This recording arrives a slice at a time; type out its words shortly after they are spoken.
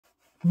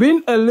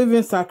being a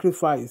living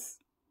sacrifice.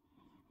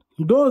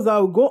 Those that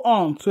will go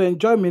on to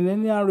enjoy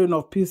millennial reign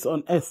of peace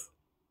on earth.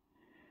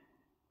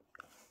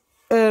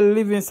 A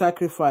living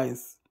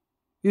sacrifice.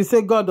 You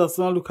say God does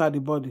not look at the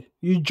body.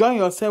 You join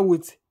yourself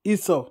with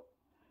Esau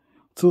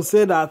to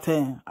say that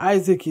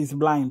Isaac is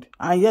blind.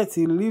 And yet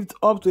he lived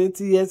up to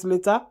 80 years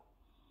later.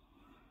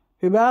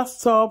 You better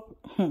stop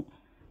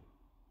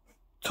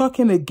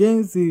talking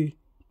against the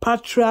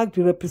patriarch,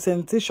 the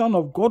representation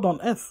of God on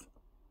earth.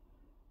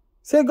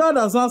 Say God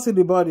does not see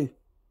the body.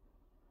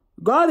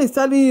 God is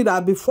telling you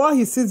that before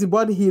he sees the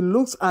body, he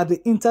looks at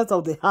the intent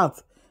of the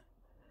heart.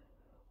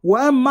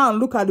 When man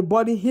looks at the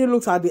body, he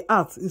looks at the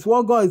heart. It's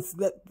what God is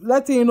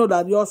letting you know,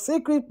 that your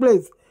secret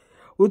place,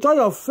 with all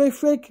your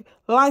fake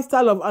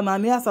lifestyle of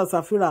Ananias and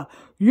Sapphira,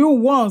 you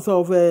once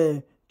of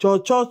a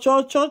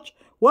church.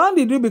 When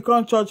did you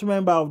become church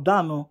member of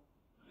Dano?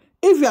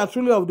 If you are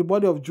truly of the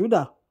body of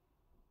Judah,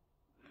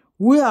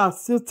 we are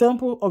still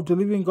temple of the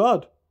living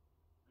God.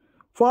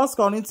 1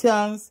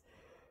 Corinthians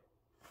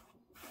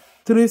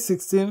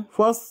 3:16,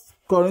 1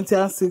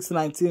 Corinthians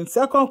 6:19,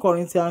 2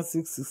 Corinthians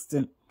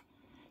 6:16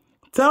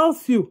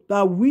 tells you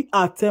that we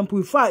are temple.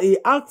 In fact, he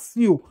asks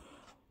you,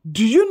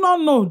 do you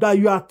not know that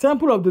you are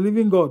temple of the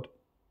living God?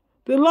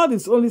 The Lord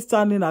is only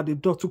standing at the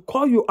door to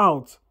call you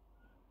out.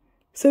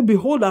 Say,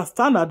 behold, I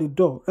stand at the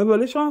door.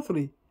 Revelation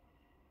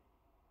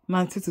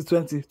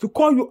 3:19-20. To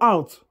call you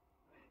out.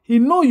 He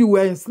know you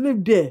were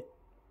enslaved there,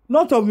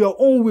 not of your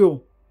own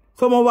will.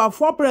 Some of our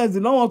foreparents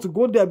did not want to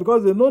go there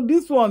because they know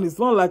this one is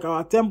not like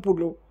our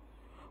temple.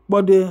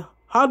 But they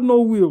had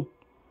no will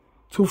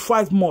to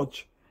fight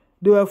much.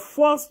 They were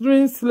forced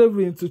during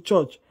slavery into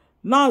church.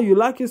 Now you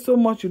like it so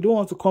much you don't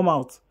want to come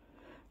out.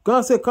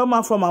 God said, come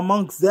out from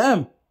amongst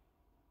them.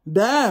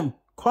 Them,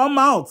 come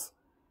out.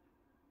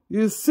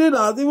 You see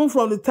that even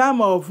from the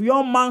time of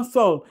young man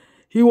Saul,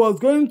 he was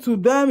going to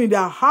them in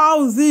their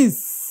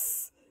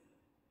houses.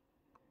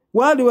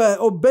 While they were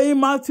obeying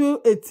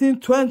Matthew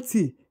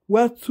 18:20,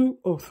 where 2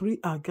 or 3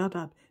 are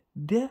gathered,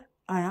 there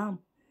I am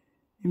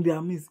in their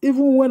midst.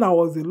 Even when I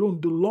was alone,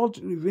 the Lord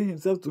revealed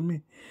himself to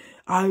me.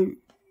 I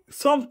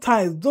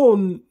sometimes,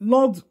 though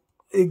not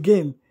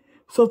again,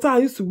 sometimes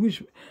I used to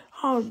wish,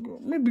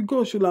 maybe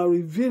God should have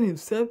revealed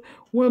himself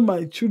when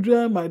my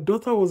children, my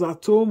daughter was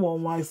at home, or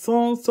my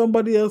son,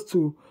 somebody else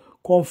to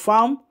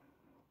confirm.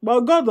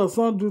 But God does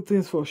not do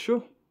things for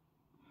sure.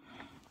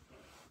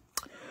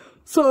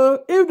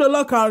 So if the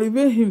Lord can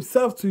reveal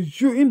himself to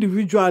you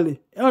individually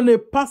on a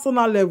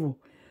personal level,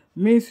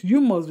 means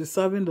you must be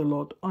serving the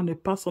Lord on a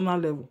personal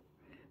level.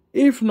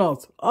 If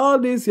not, all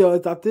this your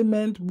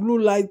entertainment, blue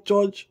light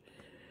church,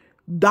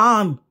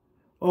 down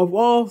of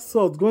all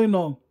sorts going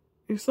on,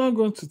 it's not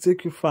going to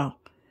take you far.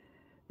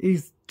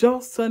 It's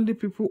just sending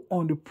people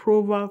on the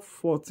Proverbs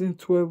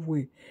 14:12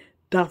 way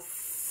that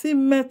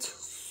seemeth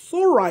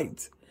so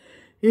right.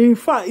 In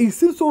fact, it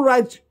seems so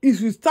right. If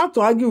you start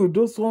to argue with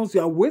those ones, you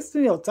are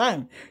wasting your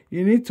time.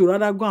 You need to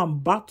rather go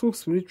and battle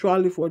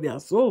spiritually for their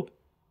soul.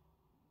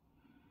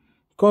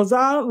 Because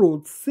that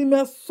road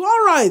seemeth so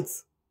right,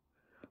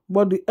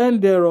 but the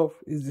end thereof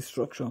is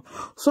destruction.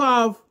 So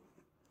I've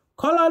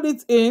colored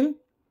it in.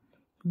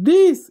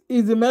 This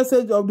is the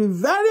message of the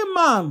very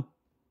man.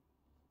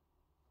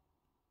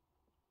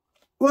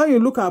 When you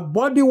look at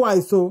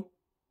body-wise,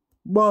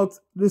 but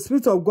the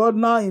Spirit of God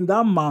now in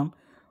that man,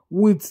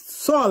 with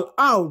Saul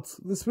out,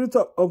 the Spirit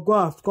of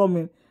God has come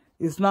in,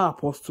 is now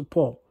Apostle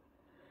Paul.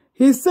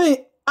 He's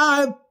saying,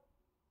 I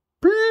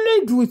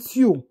plead with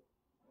you.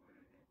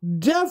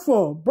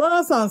 Therefore,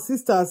 brothers and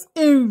sisters,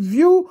 in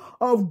view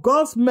of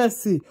God's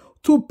mercy,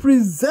 to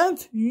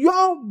present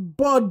your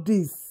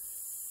bodies.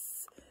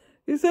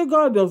 He said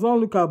God does not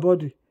look at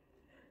body.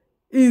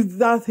 It's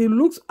that he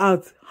looks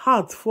at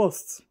heart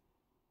first.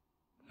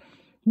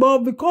 But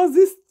because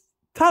this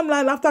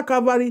timeline after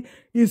Calvary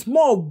is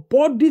more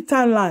body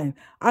timeline,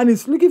 and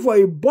it's looking for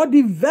a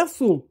body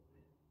vessel,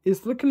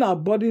 it's looking at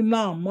body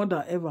now more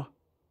than ever.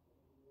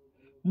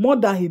 More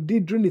than he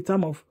did during the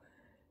time of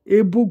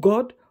Abel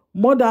God,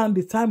 more than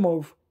the time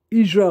of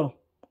Israel,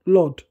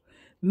 Lord.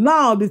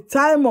 Now the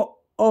time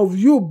of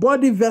you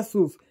body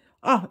vessels,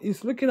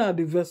 it's looking at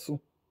the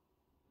vessel.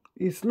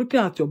 It's looking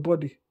at your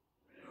body.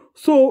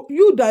 So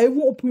you that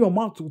even open your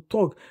mouth to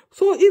talk.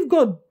 So if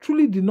God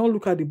truly did not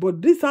look at the body,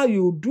 this is how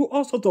you do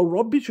all sorts of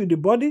rubbish with the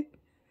body,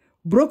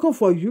 broken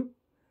for you.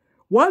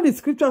 While the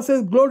scripture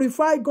says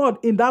glorify God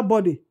in that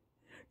body,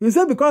 you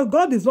say because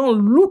God is not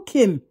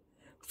looking,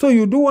 so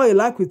you do what you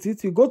like with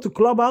it. You go to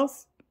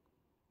clubhouse,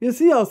 you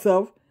see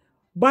yourself,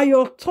 by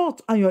your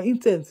thought and your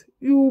intent,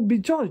 you will be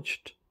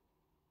judged.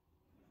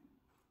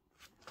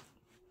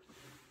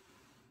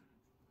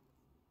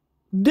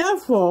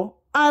 Therefore,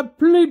 I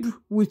plead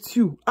with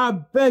you, I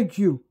beg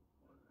you,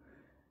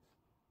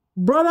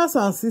 brothers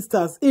and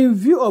sisters, in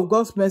view of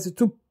God's mercy,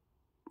 to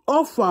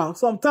offer,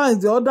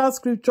 sometimes the other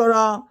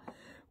scriptural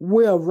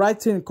way of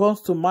writing comes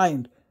to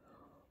mind.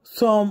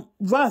 Some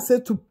verse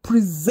said to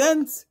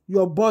present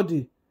your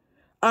body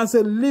as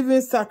a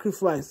living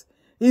sacrifice.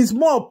 It's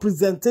more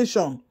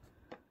presentation,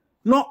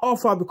 not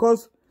offer,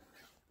 because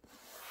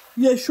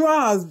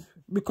Yeshua has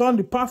become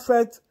the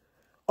perfect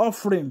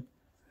offering,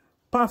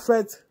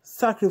 perfect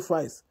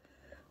sacrifice.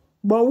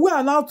 But we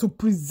are now to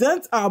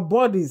present our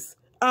bodies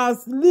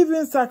as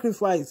living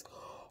sacrifice,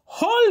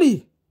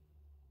 holy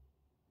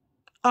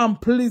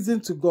and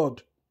pleasing to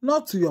God,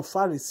 not to your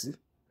Pharisee,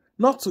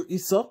 not to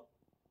Esau.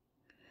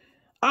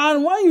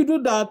 And when you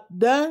do that,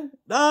 then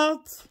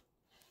that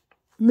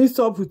meets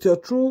up with your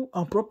true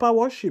and proper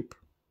worship.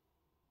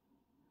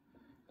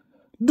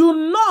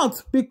 Do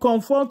not be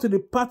conformed to the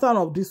pattern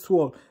of this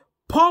world.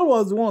 Paul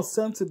was the one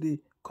sent to the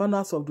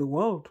corners of the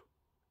world.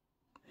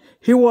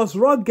 He was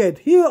rugged.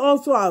 He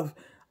also have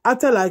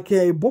acted like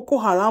a Boko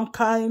Haram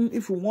kind,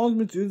 if you want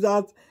me to use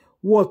that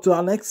word to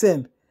an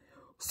extent.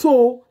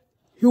 So,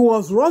 he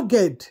was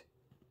rugged.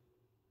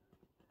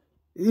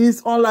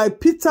 He's unlike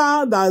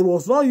Peter that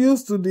was not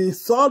used to the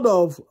sword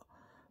of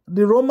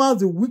the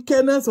Romans, the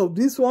wickedness of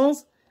these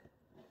ones,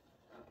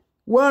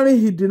 wherein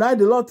he denied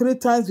the Lord 3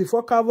 times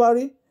before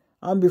Calvary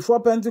and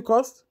before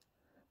Pentecost.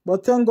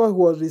 But thank God he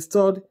was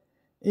restored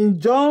in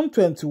John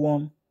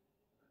 21,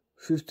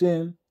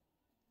 15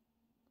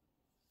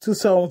 to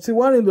 17,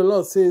 wherein the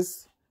Lord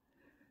says,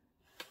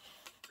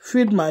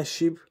 feed my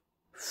sheep,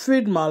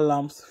 feed my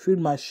lambs, feed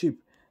my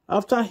sheep.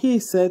 After he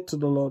said to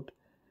the Lord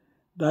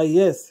that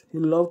yes, he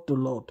loved the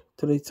Lord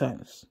 3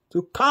 times.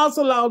 To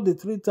cancel out the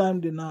 3-time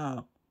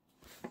denial.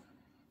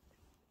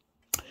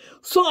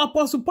 So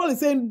Apostle Paul is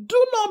saying,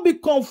 do not be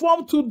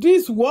conformed to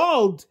this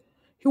world.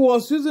 He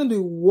was using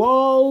the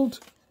world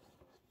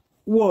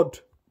word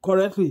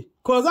correctly,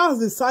 because that's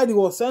the side he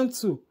was sent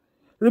to.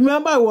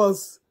 Remember, he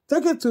was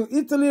taken to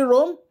Italy,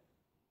 Rome.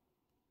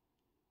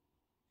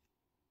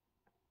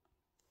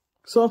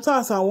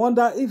 Sometimes I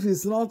wonder if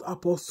it's not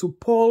Apostle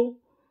Paul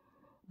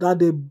that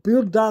they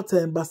built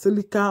that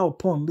basilica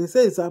upon. They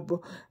say it's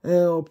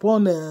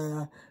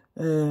upon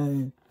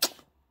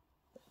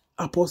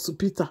Apostle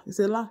Peter. It's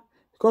a lie.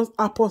 Because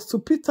Apostle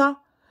Peter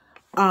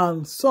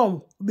and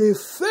some, they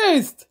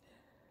faced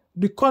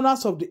the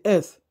corners of the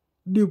earth,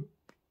 the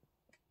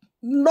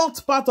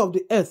north part of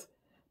the earth.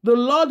 The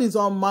Lord is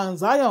on Mount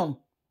Zion,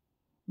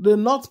 the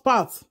north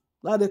part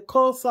that they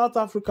call South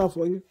Africa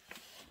for you.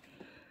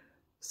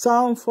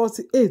 Psalm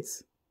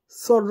 48,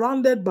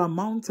 surrounded by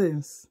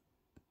mountains.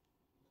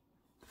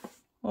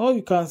 All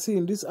you can see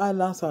in these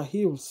islands are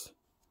hills.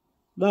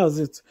 That's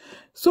it.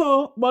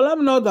 So, but let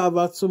me not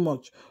divert too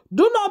much.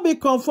 Do not be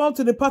conformed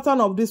to the pattern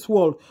of this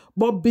world,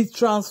 but be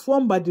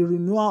transformed by the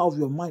renewal of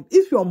your mind.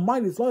 If your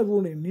mind is not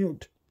even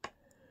renewed,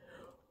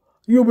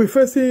 you'll be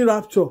facing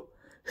rapture.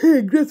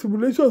 Hey, great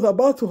tribulation is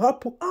about to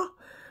happen.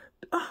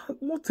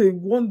 What a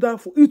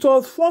wonderful. It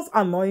was first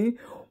annoying,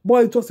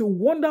 but it was a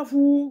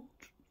wonderful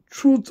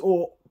truth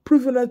or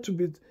privilege to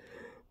be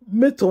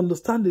made to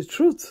understand the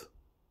truth.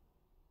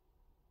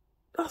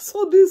 That's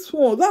all this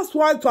one. That's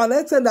why to an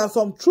extent there's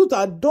some truth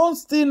I don't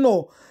still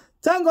know.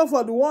 Thank God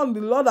for the one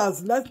the Lord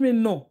has let me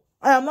know.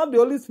 I am not the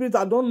Holy Spirit.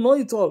 I don't know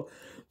it all.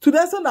 To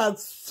the extent that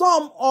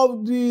some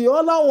of the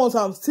other ones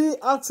I'm still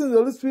asking the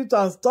Holy Spirit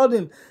and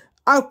studying.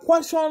 I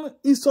question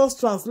Esau's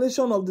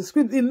translation of the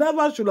script. He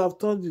never should have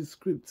taught the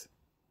script.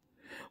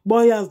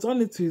 But he has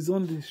done it to his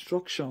own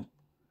destruction.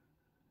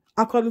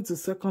 According to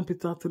 2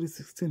 Peter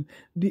 3:16,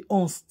 the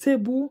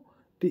unstable,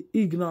 the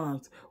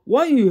ignorant.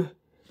 When you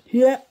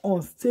hear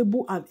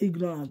unstable and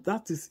ignorant,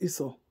 that is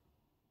Esau.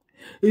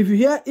 If you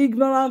hear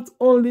ignorant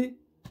only,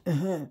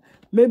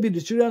 maybe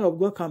the children of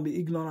God can be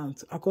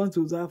ignorant, according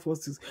to Isaiah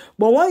 4:6.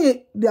 But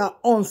when they are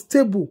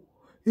unstable,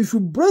 if you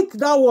break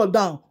that word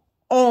down,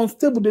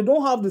 unstable, they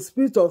don't have the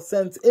spirit of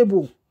Saint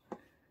Abel,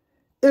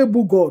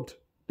 able God.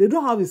 They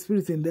don't have the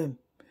spirit in them.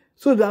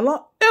 So they are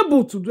not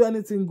able to do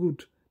anything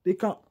good. They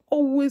can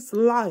always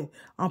lie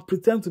and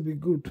pretend to be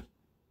good.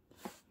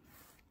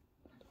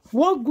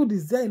 What good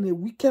is there in a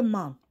wicked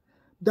man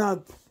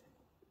that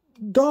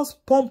does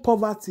pump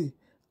poverty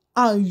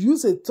and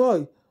use a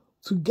toy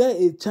to get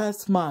a child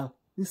smile?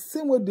 The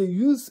same way they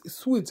use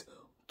sweet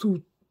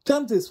to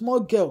tempt a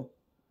small girl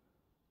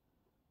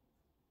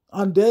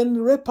and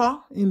then rape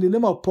her in the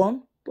name of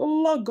porn. The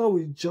Lord God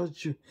will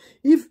judge you.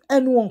 If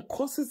anyone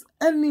causes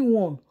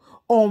anyone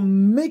or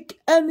make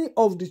any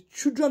of the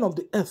children of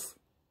the earth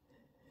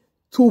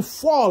to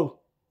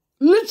fall,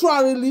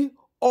 literally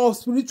or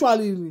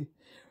spiritually,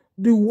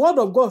 the word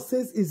of God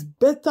says it's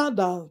better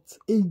that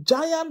a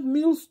giant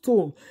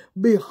millstone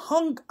be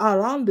hung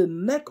around the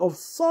neck of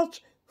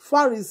such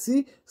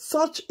Pharisee,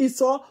 such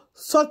Esau,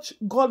 such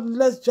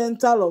godless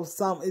Gentile of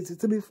Psalm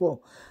 83:4,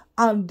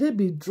 and they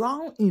be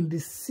drowned in the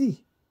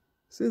sea.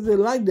 Says they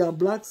like their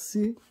Black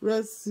Sea,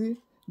 Red Sea,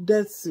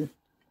 Dead Sea.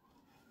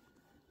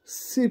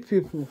 Sea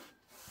people.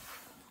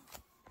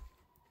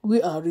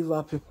 We are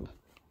river people.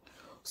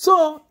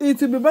 So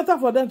it will be better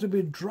for them to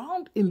be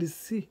drowned in the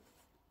sea.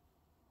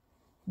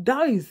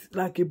 That is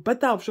like a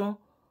better option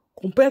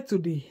compared to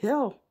the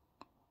hell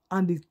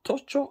and the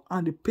torture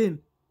and the pain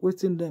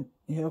waiting them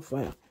in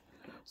hellfire.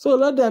 So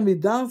let them be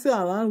dancing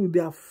around with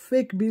their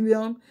fake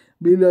billionaire,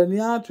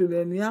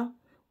 trillionaire.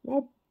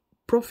 What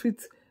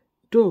profit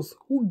those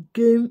who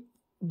gain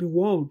the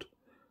world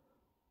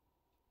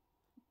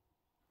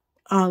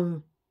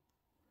and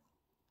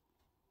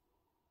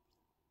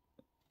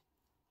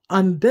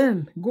and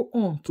then go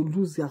on to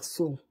lose their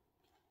soul.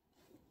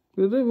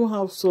 They don't even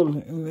have soul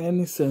in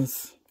any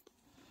sense.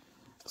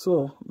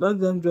 So let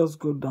them just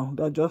go down.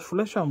 They're just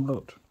flesh and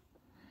blood.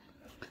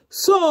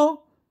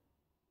 So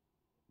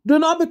do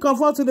not be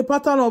conformed to the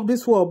pattern of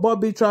this world, but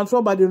be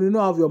transformed by the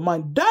renewal of your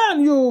mind.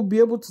 Then you will be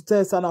able to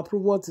test and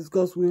approve what is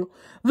God's will,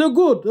 the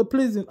good, the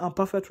pleasing, and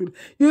perfect will.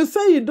 You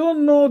say you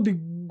don't know the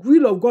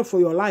will of God for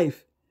your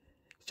life.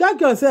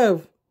 Check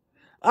yourself.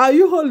 Are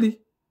you holy?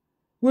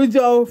 With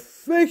your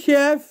fake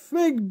hair,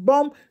 fake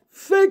bum,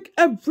 fake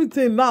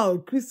everything now.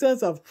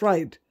 Christians have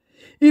tried.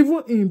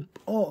 Even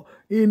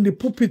in the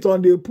pulpit,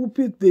 on the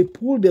pulpit, they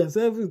pull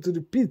themselves into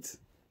the pit.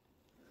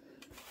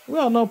 We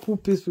are not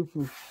pulpit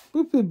people.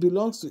 Pulpit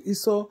belongs to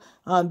Esau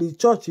and the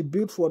church he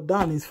built for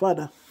Dan, his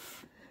father.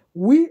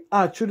 We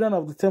are children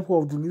of the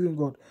temple of the living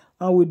God,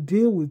 and we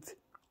deal with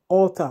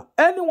altar.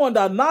 Anyone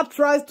that now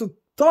tries to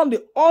turn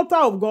the altar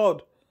of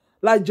God,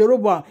 like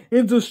Jeroboam,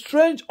 into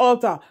strange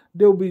altar,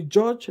 they will be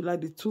judged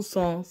like the two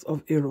sons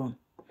of Aaron.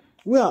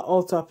 We are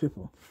altar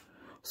people.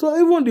 So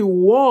even the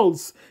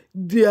walls,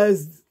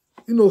 there's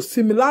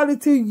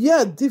similarity,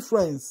 yet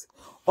difference.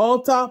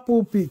 Altar,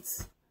 pulpit,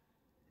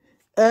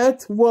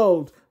 earth,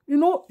 world.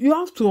 You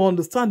have to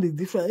understand the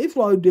difference. If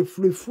they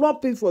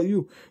flip-flop it for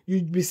you,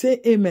 you'd be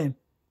saying amen.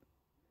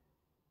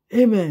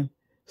 Amen.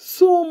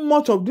 So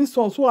much of these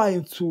ones who are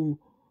into,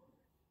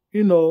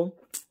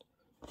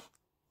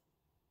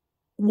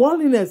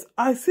 worldliness,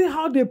 I see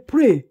how they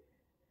pray.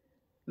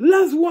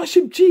 Let's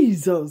worship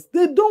Jesus.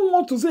 They don't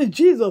want to say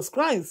Jesus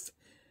Christ.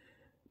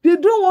 They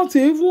don't want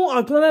to even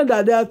acknowledge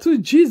that there are two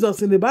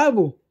Jesus in the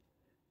Bible.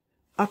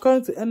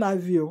 According to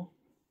NIV,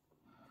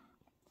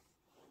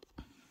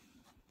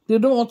 they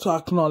don't want to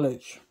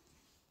acknowledge.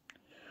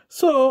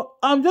 So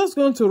I'm just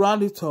going to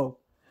round it up.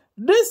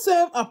 This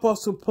same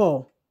Apostle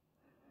Paul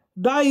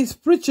that is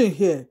preaching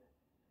here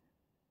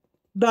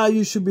that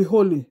you should be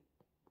holy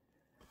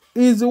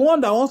is the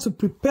one that wants to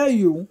prepare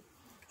you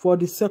for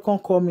the second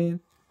coming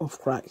of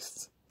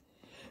Christ.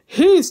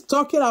 He is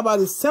talking about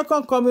the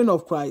second coming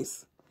of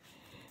Christ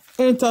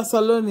in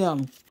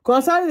Thessalonians.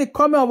 Concerning the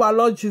coming of our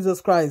Lord Jesus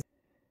Christ,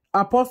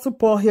 Apostle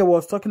Paul here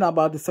was talking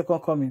about the second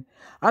coming.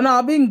 And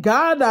our being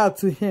gathered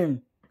to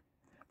him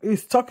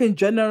is talking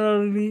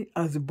generally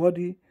as the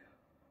body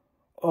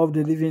of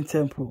the living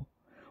temple.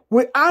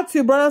 We ask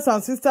you, brothers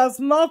and sisters,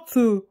 not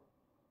to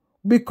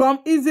become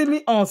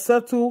easily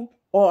unsettled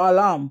or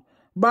alarmed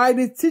by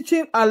the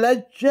teaching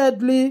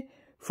allegedly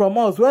from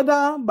us,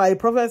 whether by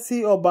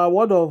prophecy or by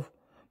word of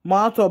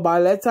mouth or by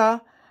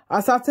letter,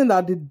 asserting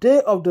that the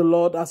day of the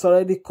Lord has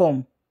already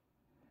come.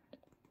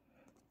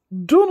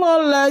 Do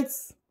not let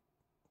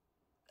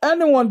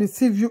anyone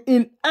deceive you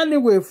in any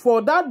way,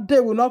 for that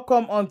day will not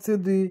come until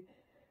the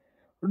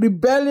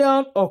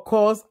rebellion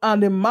occurs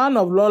and the man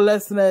of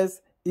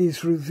lawlessness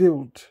is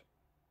revealed.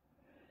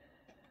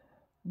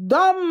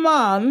 That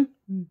man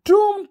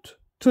doomed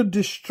to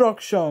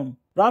destruction.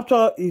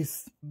 Rapture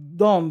is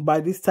done by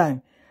this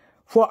time.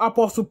 For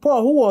Apostle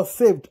Paul, who was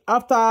saved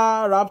after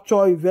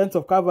rapture event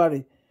of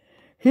Calvary,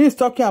 he is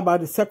talking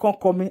about the second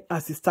coming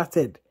as he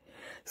started.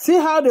 See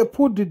how they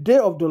put the day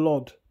of the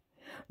Lord.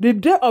 The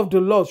day of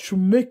the Lord should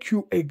make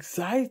you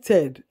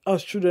excited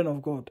as children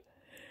of God.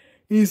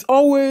 It is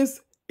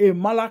always a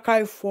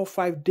Malachi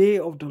 4:5 day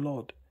of the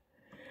Lord.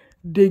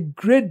 The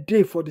great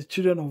day for the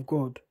children of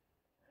God.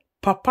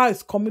 Papa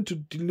is coming to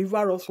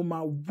deliver us from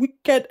our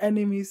wicked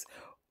enemies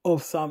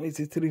of Psalm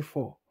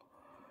 83:4.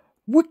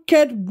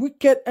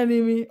 Wicked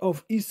enemy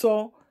of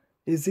Esau,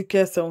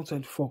 Ezekiel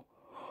 7:24.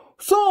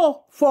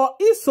 So for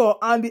Esau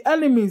and the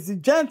enemies, the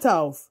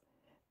Gentiles,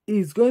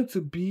 is going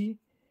to be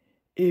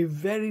a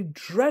very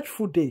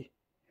dreadful day.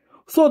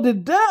 So the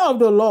day of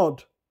the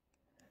Lord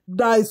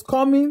that is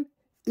coming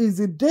is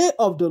the day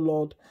of the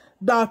Lord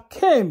that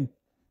came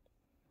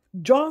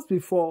just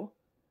before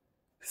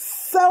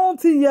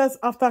 70 years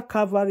after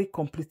Calvary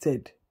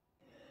completed.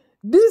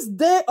 This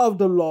day of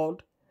the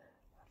Lord,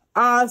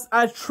 as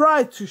I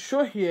try to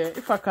show here,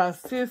 if I can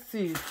still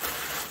see it,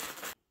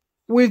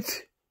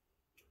 with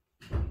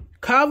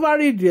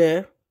Calvary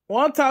there,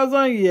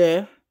 1,000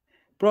 years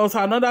plus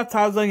another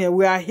 1,000 years,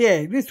 we are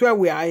here. This is where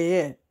we are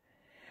here.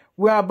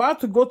 We are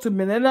about to go to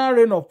millennial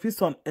reign of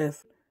peace on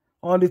earth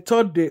on the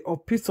third day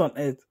of peace on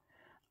earth,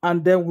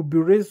 and then we'll be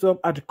raised up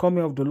at the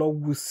coming of the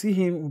Lord. We'll see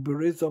him, we'll be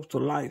raised up to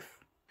life.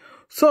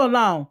 So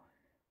now,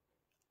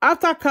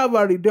 after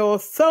Calvary, there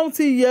was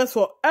 70 years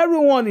for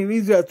everyone in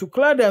Israel to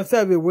clear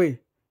themselves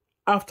away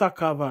after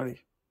Calvary.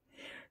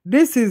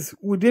 This is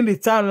within the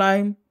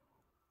timeline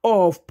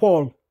of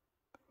Paul.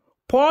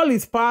 Paul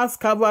is past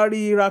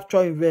Calvary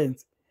rapture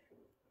event.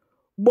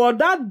 But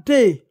that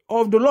day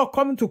of the Lord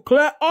coming to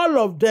clear all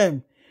of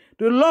them,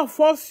 the Lord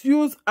first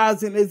used,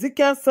 as in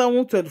Ezekiel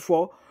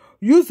 7:24,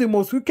 used the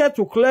most wicked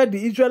to clear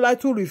the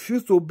Israelites who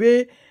refused to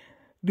obey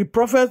the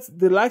prophets,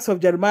 the likes of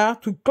Jeremiah,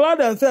 to clear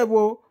themselves.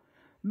 Oh,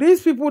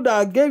 these people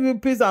that gave you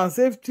peace and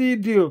safety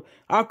deal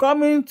are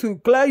coming to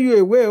clear you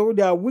away. Oh,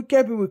 they are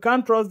wicked people, we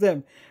can't trust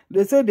them.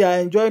 They say they are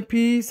enjoying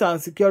peace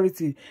and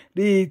security.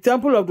 The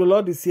temple of the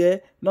Lord is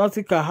here,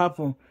 nothing can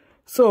happen.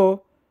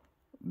 So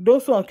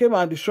those one came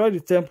and destroyed the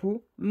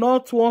temple.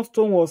 Not one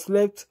stone was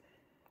left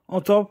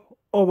on top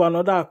of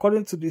another,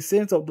 according to the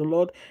saints of the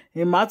Lord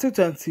in Matthew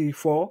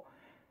 24,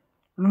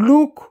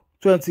 Luke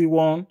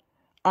 21,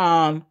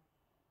 and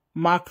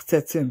Mark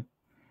 13.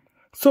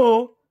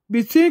 So,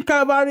 between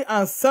Calvary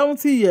and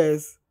 70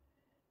 years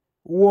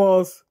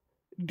was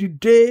the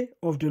day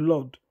of the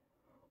Lord,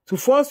 to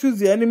first use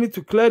the enemy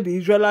to clear the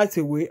Israelites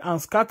away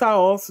and scatter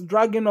us,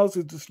 dragging us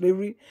into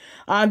slavery.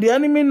 And the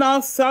enemy now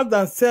served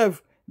and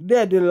served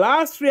there the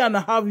last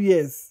 3.5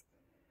 years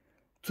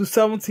to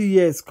 70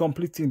 years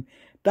completing.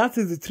 That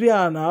is the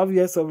 3.5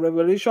 years of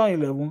Revelation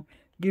 11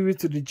 given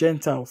to the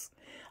Gentiles,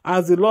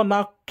 as the Lord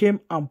now came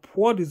and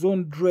poured his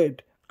own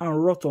dread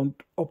and wrath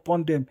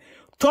upon them,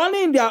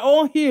 turning their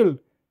own heel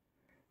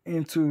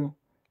into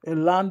a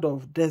land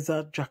of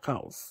desert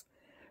jackals.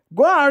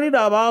 Go and read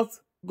about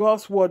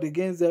God's word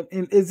against them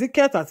in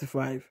Ezekiel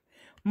 35,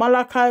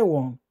 Malachi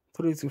 1,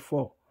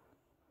 3-4.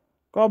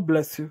 God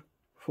bless you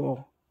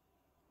for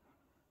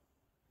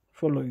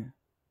following.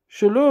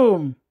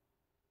 Shalom.